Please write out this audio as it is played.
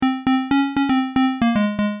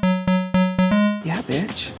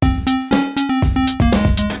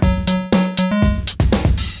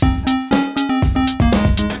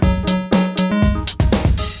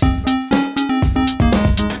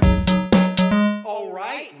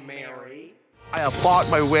I have fought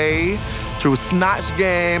my way through Snatch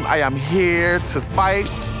Game. I am here to fight.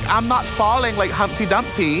 I'm not falling like Humpty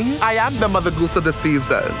Dumpty. I am the Mother Goose of the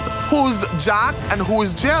season. Who's Jack and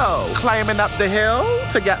who's Jill? Climbing up the hill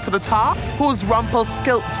to get to the top? Who's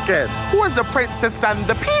Rumpelstiltskin? Who is the princess and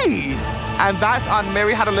the pea? And that's on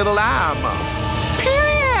Mary Had a Little Lamb.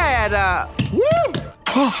 Period.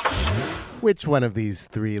 Woo! Which one of these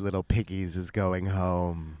three little piggies is going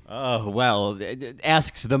home? Oh, well, it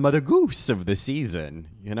asks the Mother Goose of the season.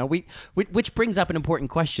 You know, which brings up an important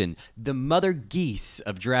question. The Mother Geese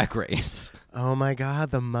of Drag Race. Oh my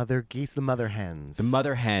God, the mother geese, the mother hens. The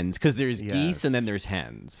mother hens, because there's Yes. geese and then there's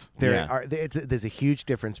hens. There's a huge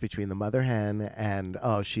difference between the mother hen and,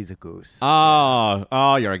 oh, she's a goose.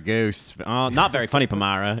 Oh, you're a goose. Oh, not very funny,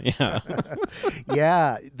 Pamara.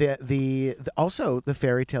 Yeah. Yeah, also the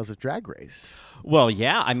fairy tales of Drag Race. Well,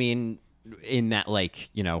 yeah, I mean, in that, like,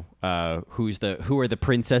 you know, who are the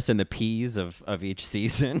princess and the peas of each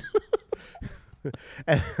season?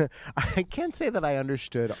 I can't say that I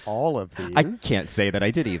understood all of these. I can't say that I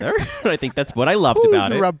did either. I think that's what I loved Who's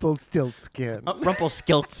about it. Rumpelstiltskin?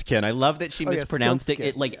 Rumpelstiltskin. I love that she mispronounced it.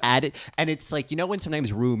 Skiltskin. It like added, and it's like, you know when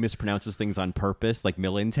sometimes Rue mispronounces things on purpose, like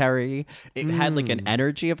military. It had like an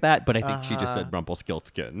energy of that, but I think she just said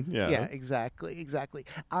Rumpelstiltskin. Yeah, exactly. It's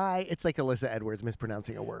like Alyssa Edwards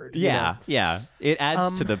mispronouncing a word. you Yeah, know? yeah. It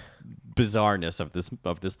adds to the bizarreness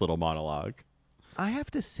of this little monologue. I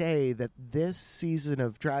have to say that this season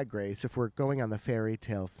of Drag Race, if we're going on the fairy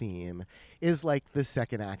tale theme, is like the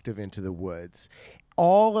second act of Into the Woods.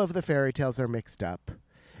 All of the fairy tales are mixed up.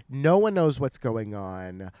 No one knows what's going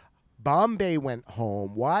on. Bombay went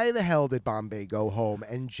home. Why the hell did Bombay go home?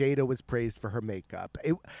 And Jada was praised for her makeup.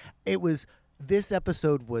 This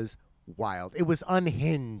episode was wild. It was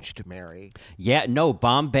unhinged, Mary. Yeah, no,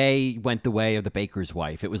 Bombay went the way of the baker's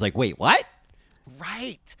wife. It was like, wait, what?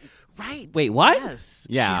 Right. Wait, what? Yes.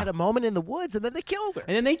 Yeah. She had a moment in the woods, and then they killed her.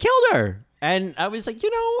 And then they killed her. And I was like, you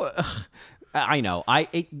know, I know.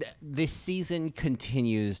 This season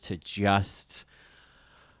continues to just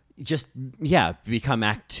become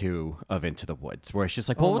Act 2 of Into the Woods, where it's just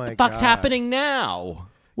like, well, Oh what my the fuck's God. happening now?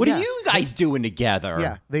 What Yeah. are you guys doing together?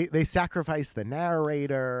 Yeah, they sacrificed the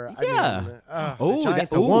narrator. Yeah. The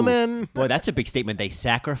giant's a woman. Boy, that's a big statement. They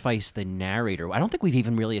sacrificed the narrator. I don't think we've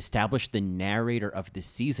even really established the narrator of this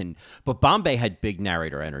season, but Bombay had big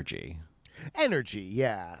narrator energy. Energy,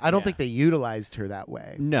 yeah. I don't think they utilized her that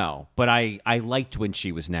way. No, but I liked when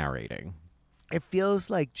she was narrating. It feels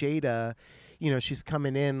like Jada, she's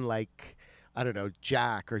coming in like, I don't know,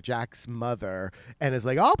 Jack or Jack's mother, and is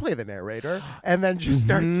like, I'll play the narrator, and then just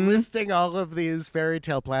starts listing all of these fairy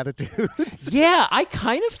tale platitudes. Yeah, I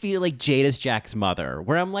kind of feel like Jada's Jack's mother,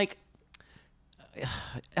 where I'm like,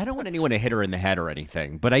 I don't want anyone to hit her in the head or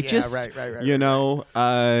anything, but I just, right,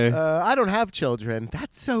 I I don't have children.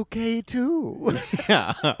 That's okay, too.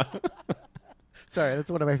 yeah. Sorry,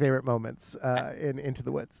 that's one of my favorite moments in Into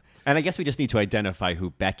the Woods. And I guess we just need to identify who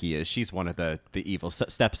Becky is. She's one of the evil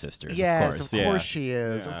stepsisters. Yes, of course, course she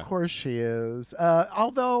is. Yeah. Of course she is.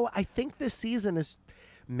 Although I think this season is,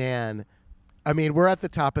 man, I mean, we're at the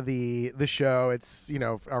top of the show. It's,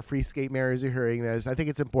 our free skate Marys are hearing this. I think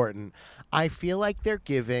it's important. I feel like they're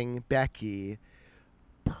giving Becky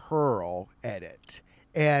Pearl edit.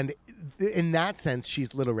 And in that sense,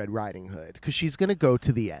 she's Little Red Riding Hood because she's going to go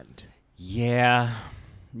to the end. Yeah,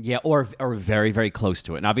 or very, very close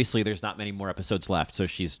to it. And obviously, there's not many more episodes left, so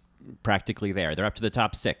she's practically there. They're up to the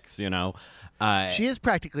top 6, She is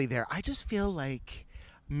practically there. I just feel like,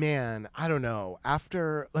 man, I don't know.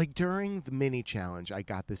 After, like, during the mini challenge, I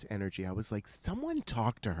got this energy. I was like, someone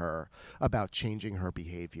talk to her about changing her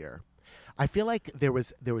behavior. I feel like there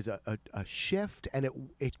was a shift, and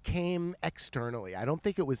it came externally. I don't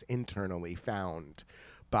think it was internally found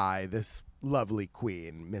by this lovely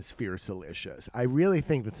queen, Miss Fiercelicious. I really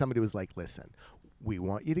think that somebody was like, listen, we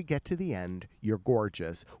want you to get to the end. You're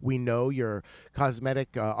gorgeous. We know your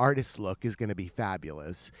cosmetic artist look is going to be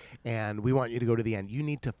fabulous, and we want you to go to the end. You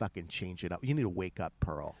need to fucking change it up. You need to wake up,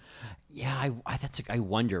 Pearl. Yeah, I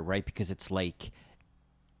wonder, right? Because it's like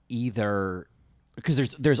either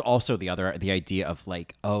because there's also the idea of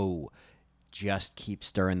like, oh, just keep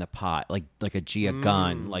stirring the pot, like a Gia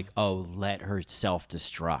Gunn, like, oh, let her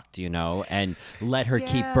self-destruct, and let her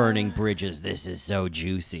keep burning bridges. This is so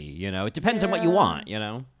juicy, It depends on what you want,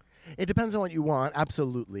 It depends on what you want,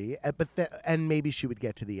 absolutely. And maybe she would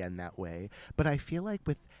get to the end that way. But I feel like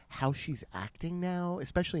with how she's acting now,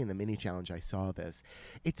 especially in the mini challenge, I saw this.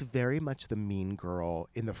 It's very much the mean girl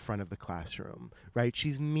in the front of the classroom, right?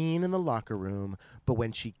 She's mean in the locker room, but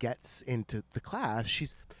when she gets into the class, she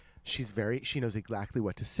knows exactly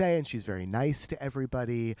what to say, and she's very nice to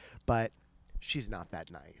everybody. But she's not that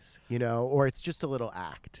nice, you know, or it's just a little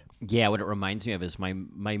act. Yeah, what it reminds me of is my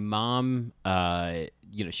mom.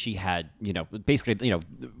 She had basically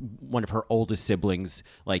one of her oldest siblings.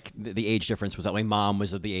 Like the age difference was that my mom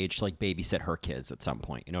was of the age to like babysit her kids at some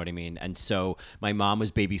point. You know what I mean? And so my mom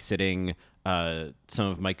was babysitting some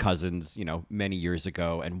of my cousins, many years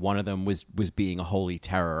ago, and one of them was being a holy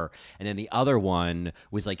terror, and then the other one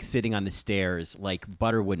was like sitting on the stairs, like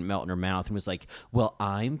butter wouldn't melt in her mouth, and was like, "Well,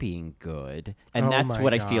 I'm being good," and that's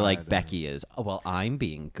what I feel like Becky is. Oh, well, I'm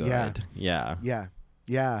being good.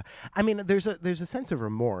 Yeah. I mean, there's a sense of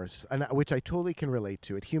remorse, and which I totally can relate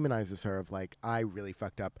to. It humanizes her of like, I really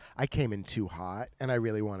fucked up. I came in too hot, and I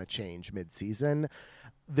really want to change mid-season.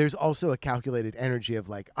 There's also a calculated energy of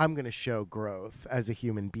like, I'm going to show growth as a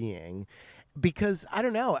human being, because I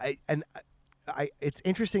don't know. It's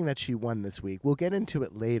interesting that she won this week. We'll get into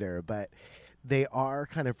it later, but they are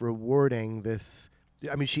kind of rewarding this.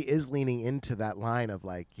 I mean, she is leaning into that line of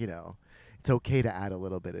like, it's okay to add a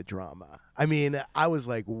little bit of drama. I mean, I was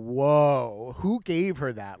like, whoa, who gave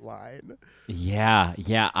her that line? Yeah.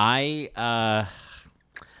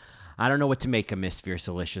 I don't know what to make of Miss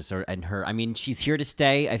Fiercelicious and her. I mean, she's here to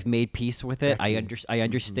stay. I've made peace with it. I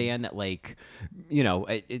understand that, like,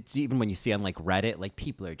 it's even when you see on like Reddit, like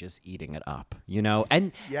people are just eating it up,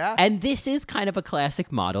 And and this is kind of a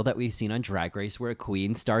classic model that we've seen on Drag Race, where a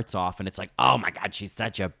queen starts off and it's like, oh my God, she's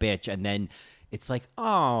such a bitch, and then it's like,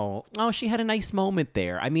 oh, she had a nice moment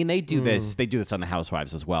there. I mean, they do this. They do this on The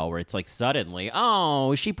Housewives as well, where it's like suddenly,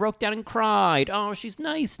 oh, she broke down and cried. Oh, she's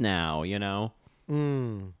nice now,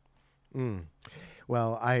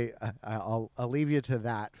 Well, I'll leave you to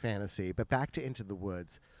that fantasy. But back to Into the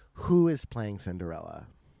Woods. Who is playing Cinderella?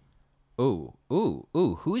 Ooh.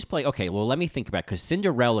 Who's playing? Okay, well, let me think about it, because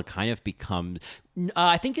Cinderella kind of becomes.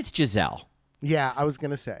 I think it's Giselle. Yeah, I was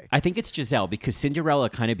going to say. I think it's Giselle, because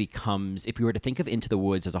Cinderella kind of becomes, if you were to think of Into the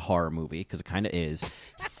Woods as a horror movie, because it kind of is,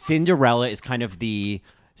 Cinderella is kind of the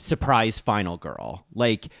surprise final girl.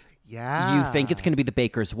 Like, you think it's going to be the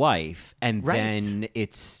baker's wife, and then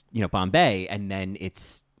it's, Bombay, and then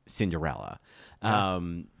it's Cinderella.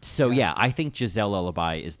 Yeah. I think Giselle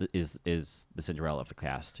Lullaby is the Cinderella of the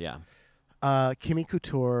cast, yeah. Kimmy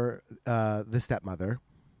Couture, the stepmother.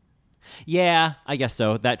 Yeah, I guess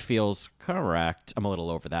so. That feels correct. I'm a little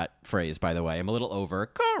over that phrase, by the way. I'm a little over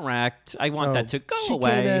correct. I want that to go away.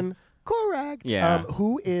 Came in correct. Yeah.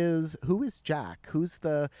 Who is Jack? Who's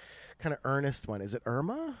the kind of earnest one? Is it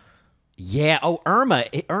Irma? Yeah. Oh, Irma.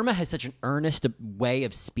 Irma has such an earnest way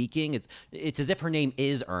of speaking. It's as if her name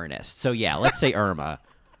is Ernest. So yeah, let's say Irma.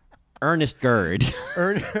 Ernest Gerd.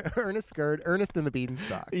 Ernest Gerd. Ernest in the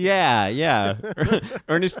Beanstalk. Yeah.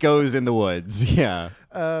 Ernest goes in the woods. Yeah.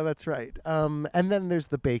 That's right. And then there's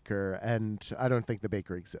the baker, and I don't think the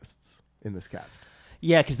baker exists in this cast.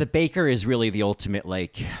 Yeah, because the baker is really the ultimate,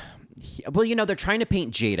 like... Well, they're trying to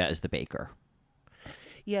paint Jada as the baker.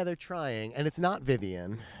 Yeah, they're trying, and it's not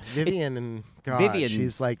Vivian. Vivian's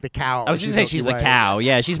she's like the cow. I was just going to say she's the cow.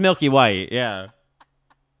 Yeah, she's Milky White. Yeah.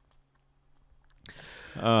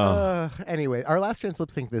 Anyway, our last chance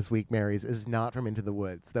lip sync this week, Mary's, is not from Into the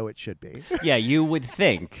Woods, though it should be. Yeah, you would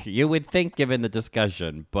think, given the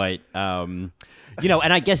discussion, but and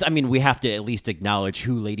I guess we have to at least acknowledge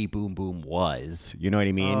who Lady Boom Boom was. You know what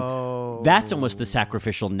I mean? Oh. That's almost the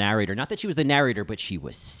sacrificial narrator. Not that she was the narrator, but she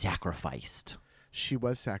was sacrificed. She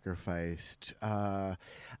was sacrificed.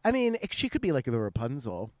 She could be like the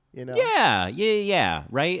Rapunzel. Yeah,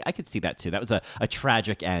 right? I could see that too. That was a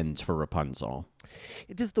tragic end for Rapunzel.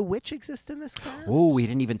 Does the witch exist in this cast? Oh, we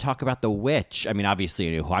didn't even talk about the witch. Obviously,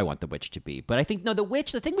 you know who I want the witch to be. But I think, no, the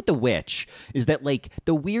thing with the witch is that, like,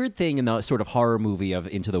 the weird thing in the sort of horror movie of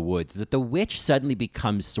Into the Woods is that the witch suddenly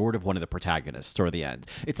becomes sort of one of the protagonists toward the end.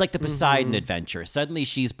 It's like the Poseidon adventure. Suddenly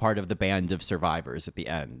she's part of the band of survivors at the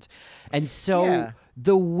end. And so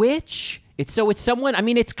the witch... It's someone,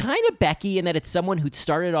 it's kind of Becky in that it's someone who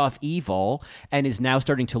started off evil and is now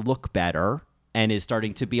starting to look better and is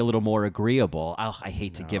starting to be a little more agreeable. Oh, I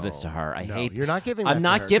hate to give this to her. You're not giving that I'm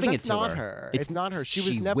not to her, giving it to to her. It's not her. She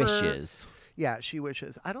was never... wishes. Yeah, she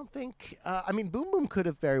wishes. I don't think... Boom Boom could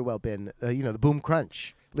have very well been, the Boom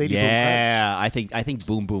Crunch. Lady Boom Crunch. Yeah, I think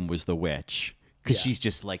Boom Boom was the witch. Because she's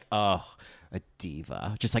just like, a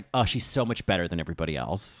diva. Just like, she's so much better than everybody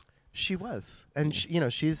else. She was, and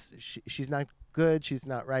she's not good. She's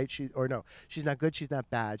not right. She's not good. She's not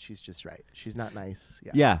bad. She's just right. She's not nice.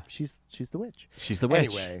 Yeah. She's the witch. She's the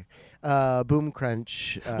witch. Anyway, Boom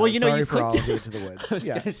Crunch. Well, sorry you for all of Into the Woods. I was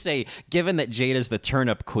gonna say, given that Jada's the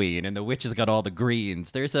turnip queen and the witch has got all the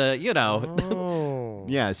greens, there's a Oh.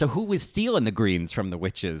 Yeah. So who was stealing the greens from the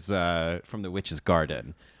witch's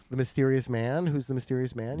garden? The mysterious man? Who's the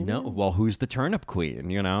mysterious man? You No, mean? well, who's the turnip queen?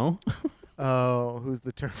 You know, Oh, who's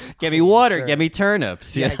the turnip? give me water, Sure. give me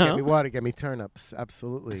turnips. You Yeah, know? get me water, get me turnips.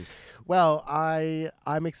 Absolutely. Well,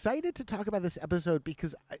 I'm excited to talk about this episode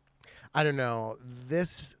because I don't know,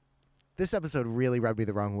 this episode really rubbed me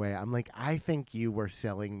the wrong way. I'm like, I think you were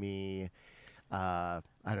selling me I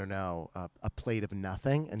don't know, a plate of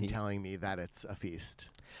nothing and telling me that it's a feast.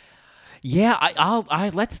 Yeah,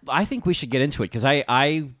 I think we should get into it because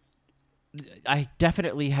I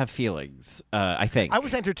definitely have feelings. I think I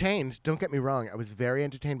was entertained. Don't get me wrong. I was very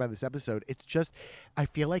entertained by this episode. It's just, I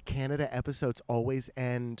feel like Canada episodes always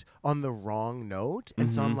end on the wrong note.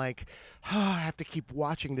 And so I'm like, I have to keep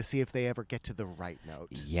watching to see if they ever get to the right note.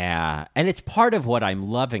 Yeah, and it's part of what I'm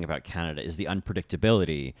loving about Canada is the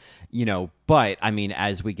unpredictability, you know. But I mean,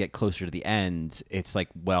 as we get closer to the end, it's like,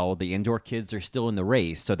 well, the indoor kids are still in the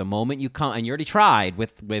race. So the moment you come, and you already tried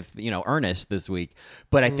with Ernest this week,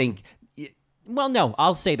 but I think. Well, no,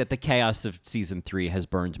 I'll say that the chaos of season 3 has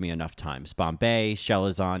burned me enough times. Bombay,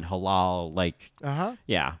 Shelazon, Halal, like,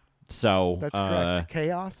 yeah. So That's correct.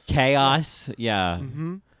 Chaos. Chaos, yeah.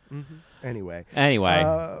 Anyway.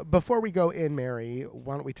 Before we go in, Mary,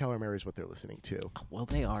 why don't we tell our Marys what they're listening to? Well,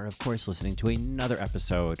 they are, of course, listening to another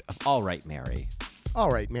episode of All Right, Mary.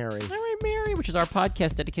 All right, Mary. All Right, Mary, which is our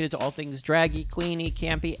podcast dedicated to all things draggy, queenie,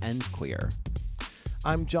 campy, and queer.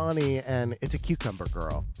 I'm Johnny, and it's a cucumber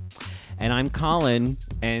girl. And I'm Colin,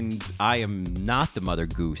 and I am not the mother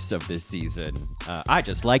goose of this season. I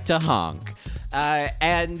just like to honk.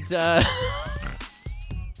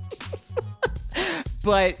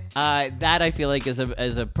 But that I feel like is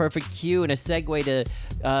a perfect cue and a segue to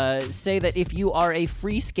say that if you are a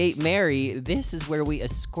free skate Mary, this is where we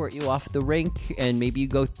escort you off the rink and maybe you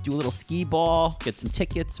go do a little skee ball, get some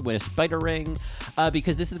tickets, win a spider ring,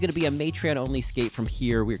 because this is going to be a Matreon-only skate from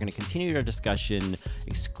here. We're going to continue our discussion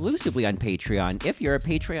exclusively on Patreon. If you're a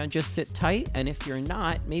Patreon, just sit tight, and if you're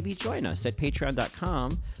not, maybe join us at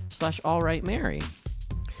patreon.com/allrightmary.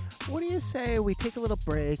 What do you say we take a little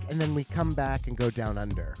break and then we come back and go down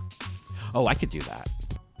under? Oh, I could do that.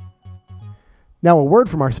 Now a word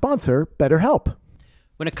from our sponsor, BetterHelp.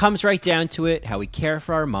 When it comes right down to it, how we care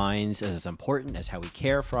for our minds is as important as how we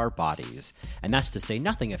care for our bodies. And that's to say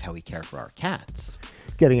nothing of how we care for our cats.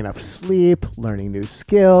 Getting enough sleep, learning new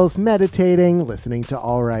skills, meditating, listening to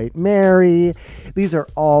All Right Mary. These are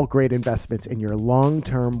all great investments in your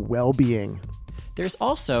long-term well-being. There's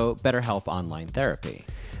also BetterHelp Online Therapy.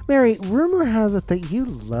 Mary, rumor has it that you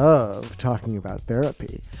love talking about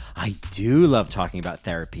therapy. I do love talking about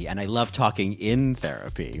therapy, and I love talking in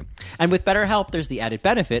therapy. And with BetterHelp, there's the added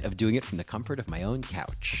benefit of doing it from the comfort of my own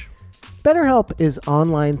couch. BetterHelp is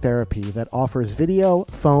online therapy that offers video,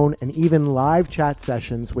 phone, and even live chat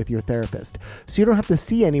sessions with your therapist, so you don't have to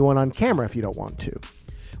see anyone on camera if you don't want to.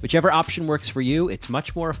 Whichever option works for you, it's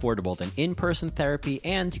much more affordable than in-person therapy,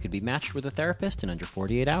 and you can be matched with a therapist in under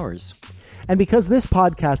 48 hours. And because this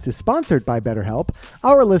podcast is sponsored by BetterHelp,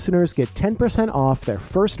 our listeners get 10% off their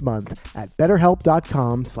first month at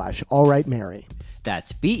betterhelp.com/allrightmary.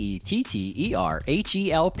 That's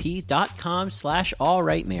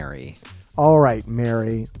BetterHelp.com/allrightmary. All right,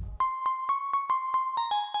 Mary.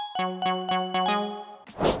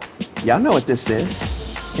 Y'all know what this is.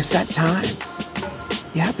 It's that time.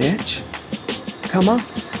 Yeah, bitch. Come on.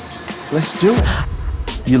 Let's do it.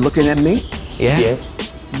 You looking at me? Yeah. Yes.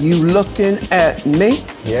 You looking at me?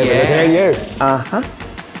 Yeah. Yeah. Uh-huh.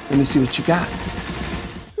 Let me see what you got.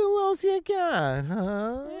 So what else you got,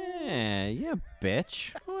 huh? Yeah,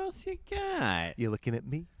 bitch. What else you got? You looking at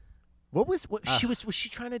me? Was she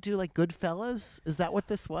trying to do like Goodfellas? Is that what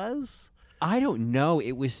this was? I don't know.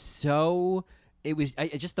 It was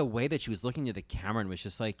just the way that she was looking at the camera and was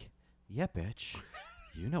just like, yeah, bitch.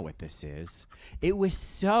 You know what this is. It was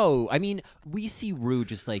so, I mean, we see Rue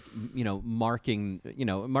just like, marking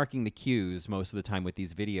the cues most of the time with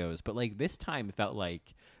these videos. But like this time it felt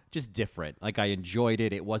like just different. Like I enjoyed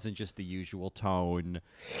it. It wasn't just the usual tone.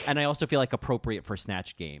 And I also feel like appropriate for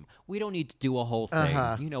Snatch Game. We don't need to do a whole thing.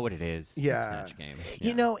 You know what it is. Yeah. It's Snatch Game. Yeah.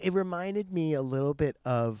 You know, it reminded me a little bit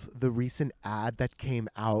of the recent ad that came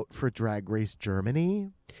out for Drag Race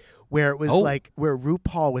Germany, where it was where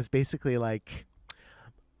RuPaul was basically like,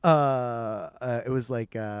 it was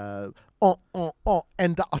like and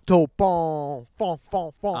the autobahn,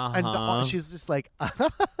 and she's just like,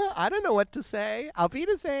 I don't know what to say. Auf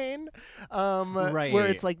Wiedersehen. Right. Where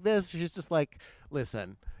it's like this, she's just like,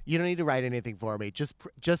 listen, you don't need to write anything for me. Just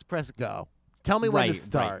press go. Tell me when to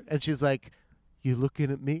start. And she's like, you looking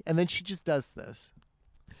at me? And then she just does this.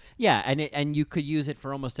 Yeah, and you could use it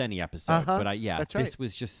for almost any episode. But that's right. This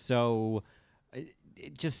was just so.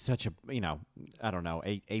 just such a, I don't know,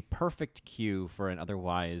 a perfect cue for an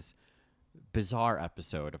otherwise bizarre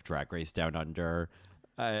episode of Drag Race Down Under.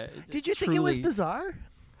 Did you think it was bizarre?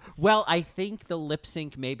 Well, I think the lip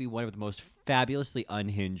sync may be one of the most fabulously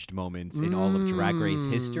unhinged moments in all of Drag Race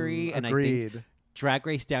history. And agreed. I think Drag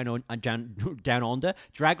Race Down Under,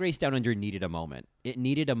 Drag Race Down Under needed a moment. It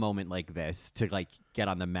needed a moment like this to like get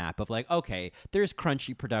on the map of like, okay, there's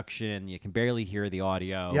crunchy production, you can barely hear the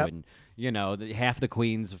audio, and half the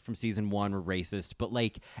queens from season 1 were racist, but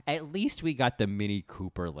like at least we got the Mini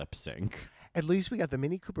Cooper lip sync. At least we got the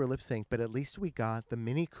Mini Cooper lip sync, but at least we got the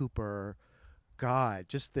Mini Cooper. God,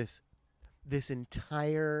 just this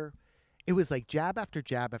entire. It was like jab after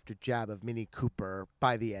jab after jab of Mini Cooper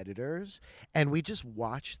by the editors, and we just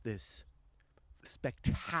watched this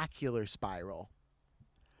spectacular spiral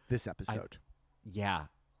this episode.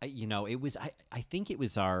 It was. I think it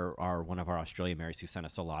was our one of our Australian Marys who sent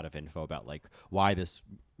us a lot of info about like why this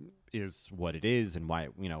is what it is and why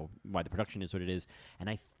the production is what it is. And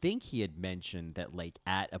I think he had mentioned that like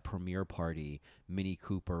at a premiere party, Mini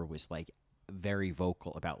Cooper was like very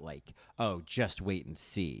vocal about like, oh, just wait and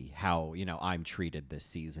see how I'm treated this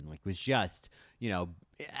season. Like, was just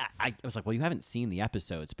I was like, well, you haven't seen the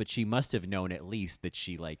episodes, but she must have known at least that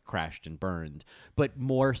she like crashed and burned. But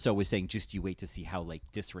more so was saying, just you wait to see how like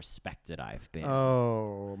disrespected I've been.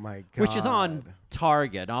 Oh my God! Which is on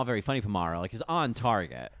target. All very funny, Pamara. Like, is on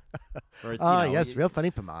target. Yes, real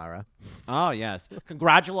funny, Pamara. Oh yes,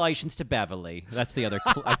 congratulations to Beverly. That's the other.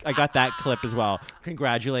 I got that clip as well.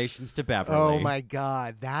 Congratulations to Beverly. Oh my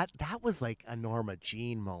God, that was like a Norma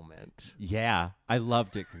Jean moment. Yeah, I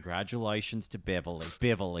loved it. Congratulations to Beverly.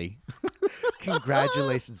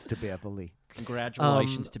 Congratulations to Beverly.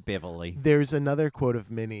 Congratulations to Beverly. There's another quote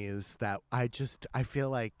of Minnie's that I feel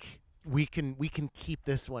like we can keep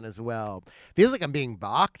this one as well. Feels like I'm being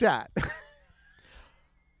balked at.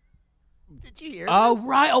 Did you hear this? Oh,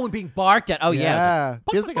 right. Oh, and being barked at. Oh, yeah.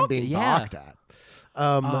 Like, feels like I'm being balked at.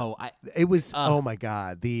 It was, oh my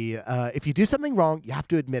God. If you do something wrong, you have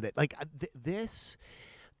to admit it. Like this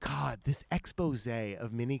expose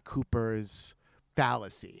of Mini Cooper's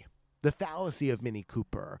fallacy, the fallacy of Mini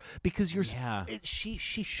Cooper, because she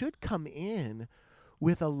should come in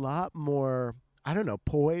with a lot more, I don't know,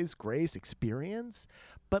 poise, grace, experience.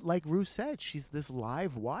 But like Rue said, she's this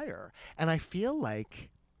live wire. And I feel like,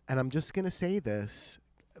 and I'm just going to say this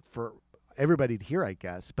for everybody to hear, I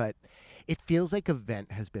guess, but it feels like a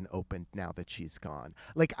vent has been opened now that she's gone.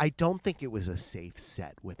 Like, I don't think it was a safe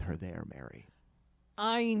set with her there, Mary.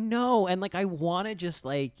 I know. And like, I want to just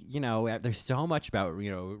like, there's so much about,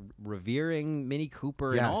 revering Mini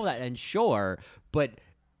Cooper and all that. And sure, but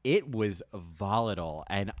it was volatile.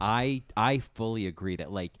 And I fully agree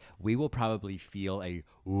that like, we will probably feel a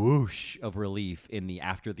whoosh of relief in the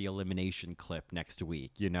after the elimination clip next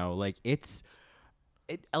week. Like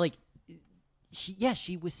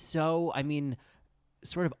she was so,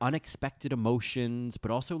 sort of unexpected emotions, but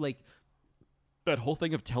also like, that whole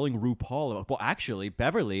thing of telling RuPaul, well, actually,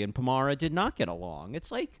 Beverly and Pamara did not get along.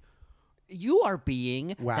 It's like, you are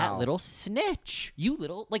being that little snitch. You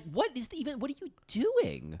little, like, what are you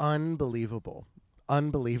doing? Unbelievable.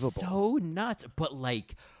 So nuts. But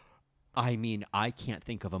like, I can't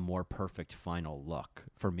think of a more perfect final look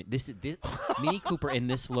for me. This Mini Cooper in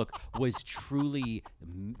this look was truly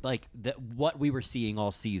like what we were seeing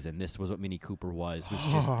all season. This was what Mini Cooper was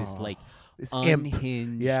just this like this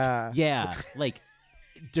unhinged, yeah, like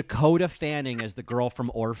Dakota Fanning as the girl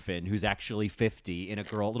from Orphan who's actually 50 in a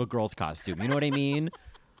little girl's costume. You know what I mean?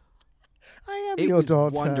 I am your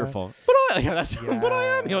daughter. Wonderful. But I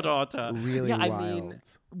am your daughter. Really wild.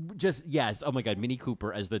 Yes. Oh my God, Mini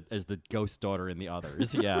Cooper as the ghost daughter in the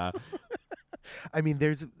others. Yeah.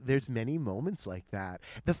 There's many moments like that.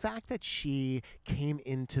 The fact that she came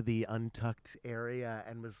into the untucked area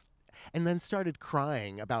and then started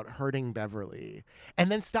crying about hurting Beverly, and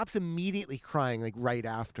then stops immediately crying like right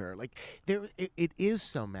after. Like it is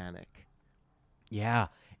so manic. Yeah.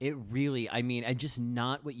 It really, and just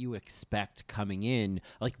not what you expect coming in.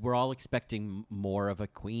 Like, we're all expecting more of a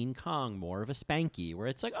Queen Kong, more of a Spanky, where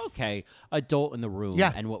it's like, okay, adult in the room.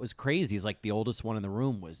 Yeah. And what was crazy is, like, the oldest one in the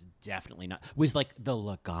room was definitely not, was like the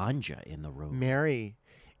Laganja in the room. Mary,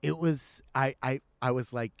 it was, I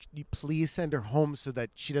was like, please send her home so that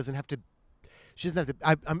she doesn't have to,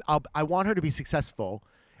 I want her to be successful.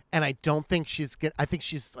 And I don't think I think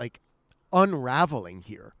she's like unraveling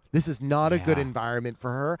here. This is not a good environment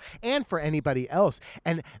for her and for anybody else.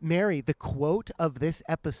 And Mary, the quote of this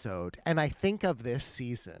episode, and I think of this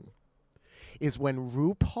season, is when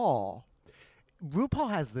RuPaul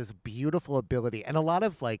has this beautiful ability, and a lot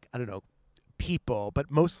of like, I don't know, people,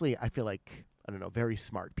 but mostly I feel like I don't know, very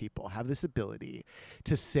smart people have this ability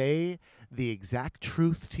to say the exact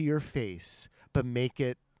truth to your face, but make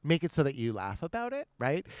it so that you laugh about it,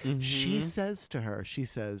 right? She says to her,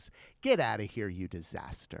 "Get out of here, you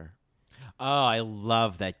disaster." Oh, I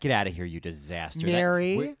love that. Get out of here, you disaster.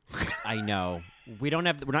 Mary. I know. We're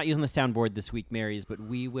not using the soundboard this week, Mary's, but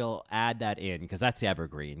we will add that in because that's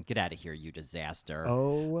evergreen. Get out of here, you disaster.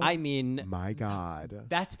 Oh, I mean, my God.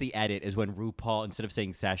 That's the edit, is when RuPaul, instead of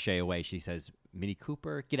saying sashay away, she says, Mini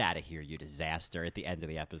Cooper, get out of here, you disaster, at the end of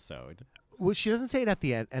the episode. Well, she doesn't say it at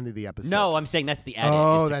the end of the episode. No, I'm saying that's the edit.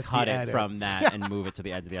 Oh, is to that's cut the it edit. from that and move it to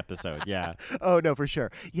the end of the episode. Yeah. Oh, no, for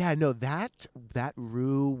sure. Yeah, no, that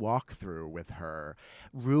Rue walkthrough with her,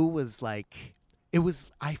 Rue was like,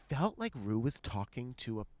 I felt like Rue was talking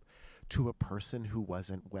to a person who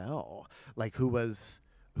wasn't well, like who was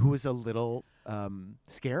a little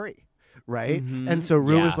scary. Right. Mm-hmm. And so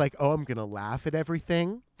Rue was like, oh, I'm going to laugh at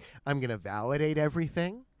everything. I'm going to validate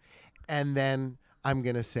everything. And then I'm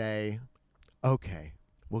going to say, okay,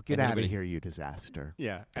 well, get out of here, you disaster.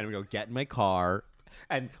 Yeah. And we go get in my car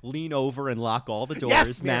and lean over and lock all the doors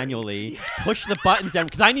Yes, Mary. manually. Push the buttons down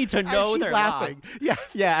because I need to know she's they're laughing. locked. Yes.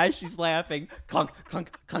 Yeah, as she's laughing. Clunk,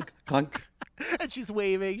 clunk, clunk, clunk. And she's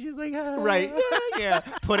waving. She's like, ah. Right. Yeah.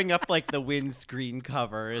 Putting up like the windscreen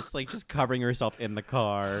cover. It's like just covering herself in the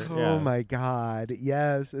car. Oh my God.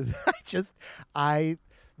 Yes.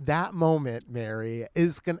 That moment, Mary,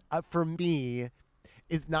 is going to, for me,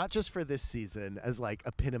 is not just for this season as like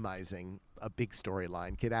epitomizing a big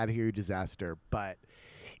storyline, get out of here, you disaster, but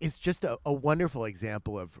it's just a wonderful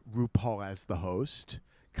example of RuPaul as the host,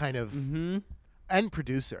 kind of, and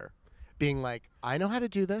producer, being like, I know how to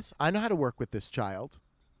do this. I know how to work with this child.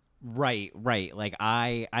 Right. Like,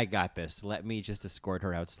 I got this. Let me just escort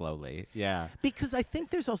her out slowly. Yeah. Because I think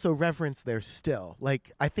there's also reverence there still.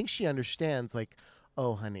 Like, I think she understands, like,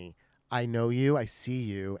 oh, honey, I know you, I see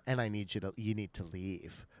you, and you need to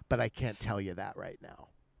leave. But I can't tell you that right now.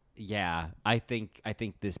 Yeah. I think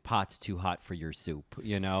this pot's too hot for your soup,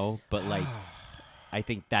 you know? But, like, I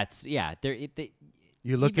think that's, yeah.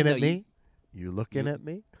 You looking at me? You looking at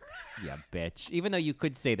me? Yeah, bitch. Even though you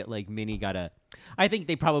could say that, like, Minnie I think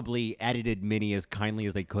they probably edited Minnie as kindly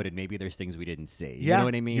as they could, and maybe there's things we didn't see. Yeah, you know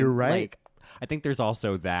what I mean? you're right. Like, I think there's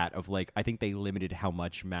also that of, like, I think they limited how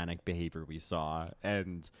much manic behavior we saw,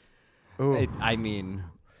 and I mean,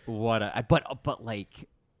 but like,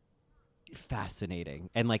 fascinating,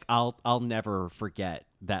 and like, I'll never forget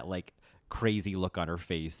that, like, crazy look on her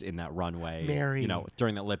face in that runway, Mary, you know,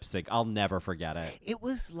 during that lip sync. I'll never forget it. It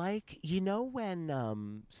was like, you know,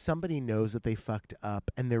 when somebody knows that they fucked up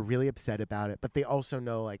and they're really upset about it, but they also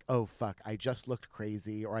know, like, oh fuck, I just looked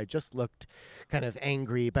crazy, or I just looked kind of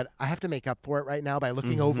angry, but I have to make up for it right now by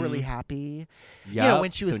looking overly happy. Yep. You know,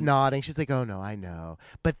 when she was nodding, she's like, oh no, I know.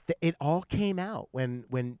 But it all came out when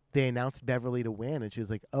they announced Beverly to win, and she was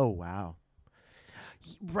like, oh wow.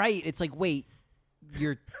 Right. It's like, wait,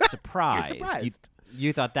 you're surprised. You're surprised.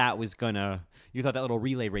 You thought that little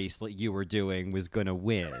relay race that you were doing was gonna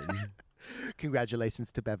win.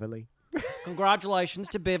 Congratulations to Beverly. Congratulations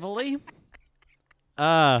to Beverly.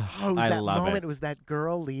 Oh, it was I that love moment. it. It was that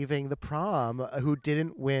girl leaving the prom who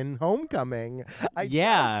didn't win homecoming.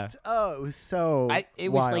 It was so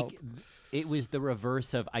wild. It was the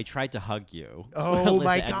reverse of I tried to hug you. Oh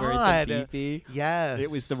my Edwards God! And Fifi. Yes, it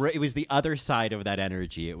was the other side of that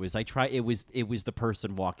energy. It was the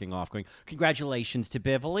person walking off going, "Congratulations to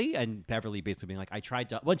Beverly," and Beverly basically being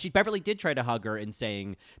like, Beverly did try to hug her and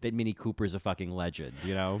saying that Mini Cooper's a fucking legend.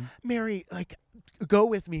 You know, Mary, like, go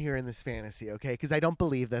with me here in this fantasy, okay? Because I don't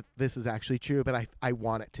believe that this is actually true, but I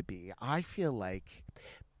want it to be. I feel like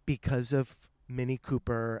because of Mini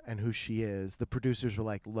Cooper and who she is, the producers were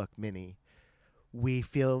like, look, Minnie, we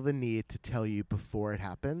feel the need to tell you before it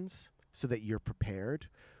happens so that you're prepared.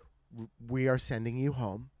 We are sending you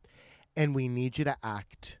home, and we need you to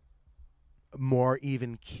act more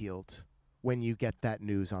even-keeled when you get that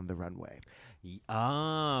news on the runway.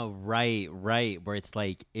 Oh, right. Where it's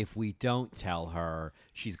like, if we don't tell her,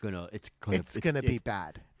 it's gonna be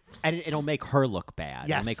bad. And it'll make her look bad.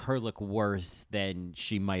 Yes. It'll make her look worse than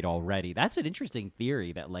she might already. That's an interesting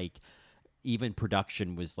theory that, like, even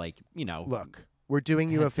production was like, you know. Look, we're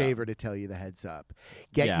doing you a favor to tell you the heads up.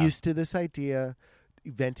 Get used to this idea.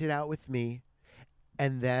 Vent it out with me.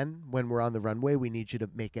 And then when we're on the runway, we need you to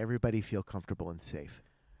make everybody feel comfortable and safe.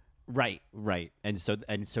 Right. And so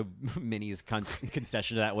Minnie's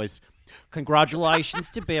concession to that was, congratulations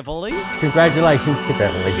to Beverly. Congratulations to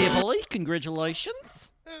Beverly. Beverly, congratulations.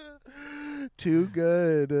 Too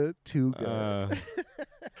good.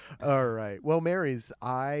 All right. Well, Marys,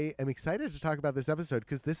 I am excited to talk about this episode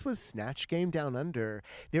because this was Snatch Game Down Under.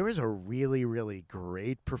 There was a really, really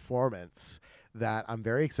great performance that I'm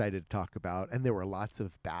very excited to talk about, and there were lots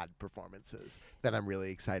of bad performances that I'm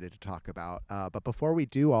really excited to talk about. But before we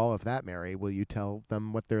do all of that, Mary, will you tell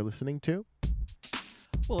them what they're listening to?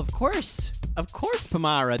 Well, of course,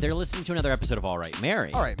 Pamara. They're listening to another episode of All Right,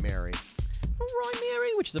 Mary. All right, Mary. All Right,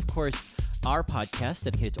 Mary, which is, of course, our podcast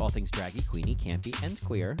dedicated to all things draggy, queenie, campy, and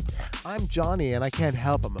queer. I'm Johnny, and I can't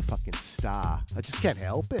help. I'm a fucking star. I just can't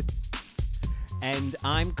help it. And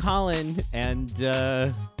I'm Colin, and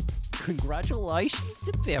congratulations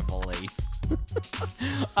to Beverly.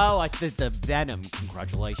 Oh, the Venom.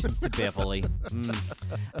 Congratulations to Beverly.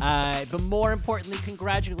 But more importantly,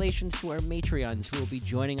 congratulations to our Matreons who will be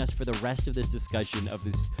joining us for the rest of this discussion of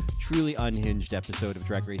this truly unhinged episode of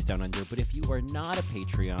Drag Race Down Under. But if you are not a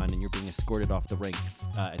Patreon and you're being escorted off the rink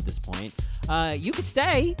at this point, you could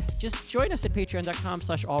stay. Just join us at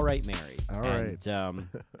patreon.com/allrightmary. All right. And,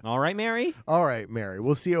 all right, Mary? All right, Mary.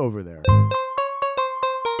 We'll see you over there.